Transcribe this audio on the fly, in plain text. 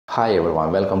Hi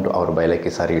everyone, welcome to our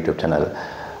byluckysir YouTube channel.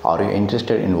 Are you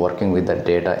interested in working with the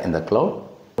data in the cloud?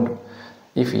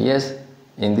 If yes,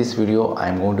 in this video I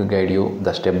am going to guide you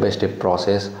the step-by-step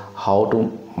process how to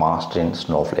master in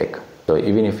Snowflake. So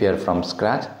even if you are from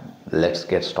scratch, let's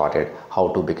get started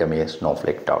how to become a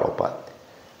Snowflake developer.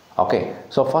 Okay,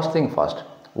 so first thing first,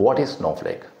 what is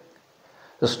Snowflake?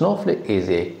 The Snowflake is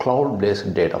a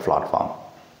cloud-based data platform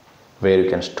where you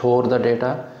can store the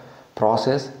data,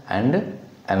 process and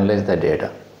analyze the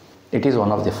data. It is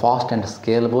one of the fast and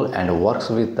scalable and works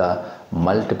with the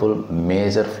multiple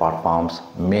major platforms,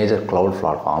 major cloud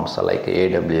platforms like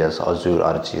AWS, Azure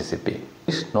or GCP.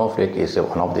 Snowflake is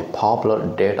one of the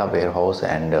popular data warehouse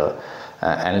and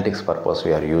analytics purpose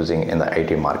we are using in the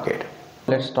IT market.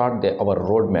 Let's start our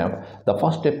roadmap. The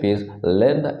first step is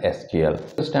learn the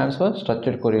SQL. It stands for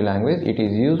Structured Query Language. It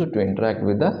is used to interact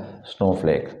with the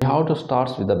Snowflake. How to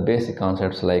start with the basic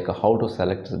concepts like how to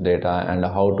select the data and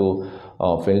how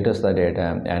to filter the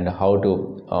data and how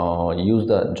to use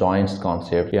the joins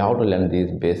concept. You have to learn these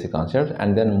basic concepts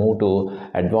and then move to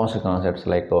advanced concepts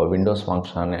like Windows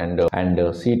function and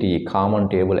CT, common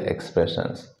table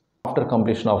expressions. After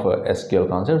completion of SQL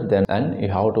concepts, then you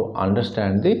have to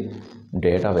understand the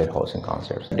data warehousing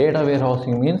concepts. Data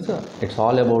warehousing means it's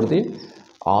all about the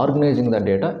organizing the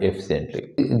data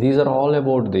efficiently. These are all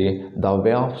about the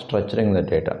way of structuring the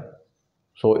data,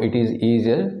 so it is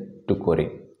easier to query.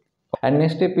 And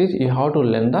next step is you have to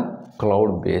learn the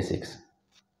cloud basics.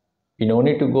 You don't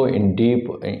need to go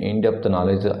in-depth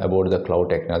knowledge about the cloud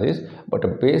technologies, but a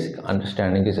basic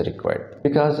understanding is required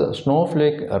because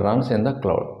Snowflake runs in the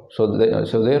cloud. So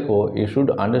therefore, you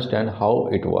should understand how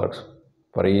it works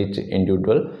for each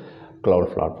individual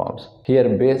cloud platforms. Here,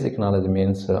 basic knowledge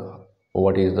means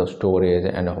what is the storage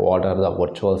and what are the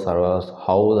virtual servers,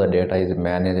 how the data is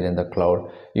managed in the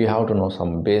cloud. You have to know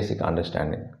some basic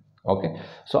understanding. Okay,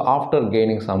 so after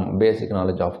gaining some basic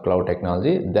knowledge of cloud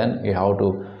technology, then you have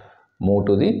to move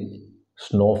to the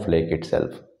Snowflake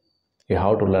itself. You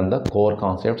have to learn the core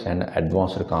concepts and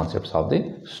advanced concepts of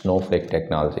the Snowflake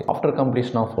technology. After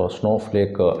completion of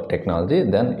Snowflake technology,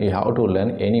 then you have to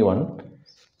learn any one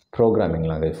programming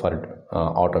language for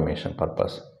automation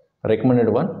purpose. Recommended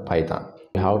one, Python.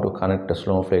 You have to connect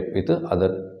Snowflake with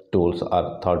other tools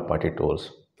or third-party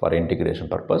tools. For integration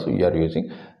purpose, you are using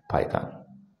Python.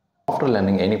 After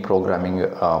learning any programming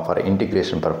for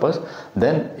integration purpose,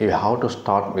 then you have to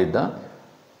start with the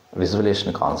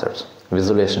visualization concepts,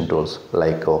 visualization tools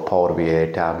like Power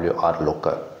BI, Tableau or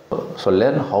Looker. So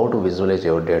learn how to visualize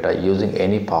your data using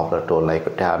any popular tool like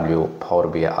Tableau, Power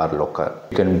BI or Looker.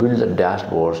 You can build the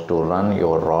dashboards to run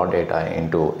your raw data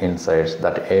into insights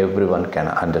that everyone can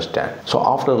understand. So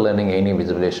after learning any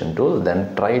visualization tool,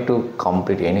 then try to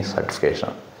complete any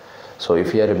certification. So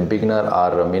if you are a beginner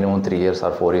or minimum 3 years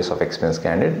or 4 years of experience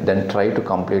candidate, then try to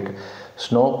complete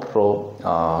Snow Pro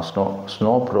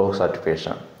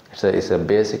certification. It's a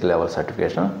basic level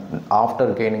certification.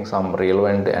 After gaining some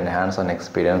relevant and hands-on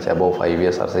experience above 5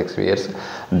 years or 6 years,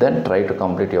 then try to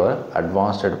complete your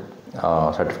advanced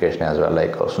certification as well,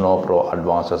 like Snow Pro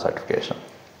advanced certification.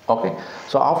 Okay,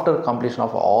 so after completion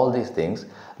of all these things,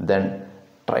 then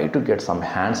try to get some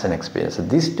hands-on experience.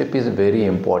 This step is very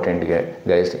important,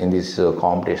 guys, in this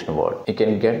competition world. You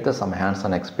can get some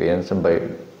hands-on experience by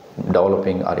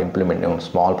developing or implementing a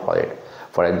small project.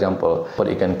 For example,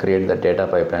 you can create the data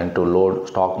pipeline to load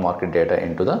stock market data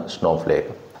into the Snowflake.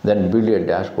 Then build a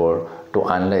dashboard to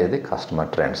analyze the customer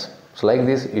trends. So like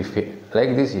this,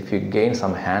 if you gain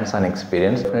some hands-on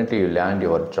experience, definitely you land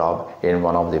your job in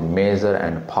one of the major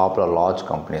and popular large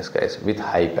companies, guys, with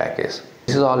high package.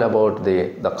 This is all about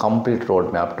the complete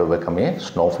roadmap to become a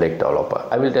Snowflake developer.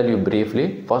 I will tell you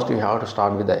briefly. First, you have to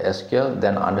start with the SQL,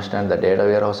 then understand the data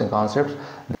warehousing concepts,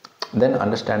 then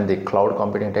understand the cloud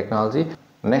computing technology.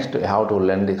 Next, you have to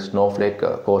learn the Snowflake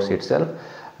course itself.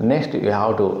 Next, you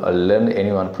have to learn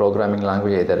any one programming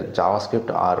language, either JavaScript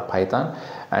or Python,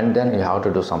 and then you have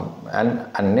to do some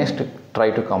and next try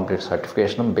to complete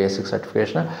certification, basic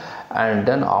certification, and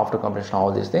then after completion of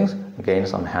all these things, gain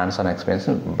some hands-on experience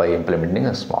by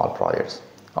implementing small projects.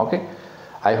 Okay,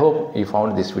 I hope you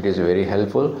found this video is very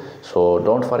helpful. So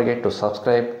don't forget to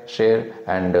subscribe, share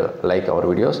and like our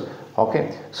videos.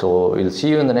 Okay, so we'll see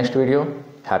you in the next video.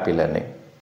 Happy learning.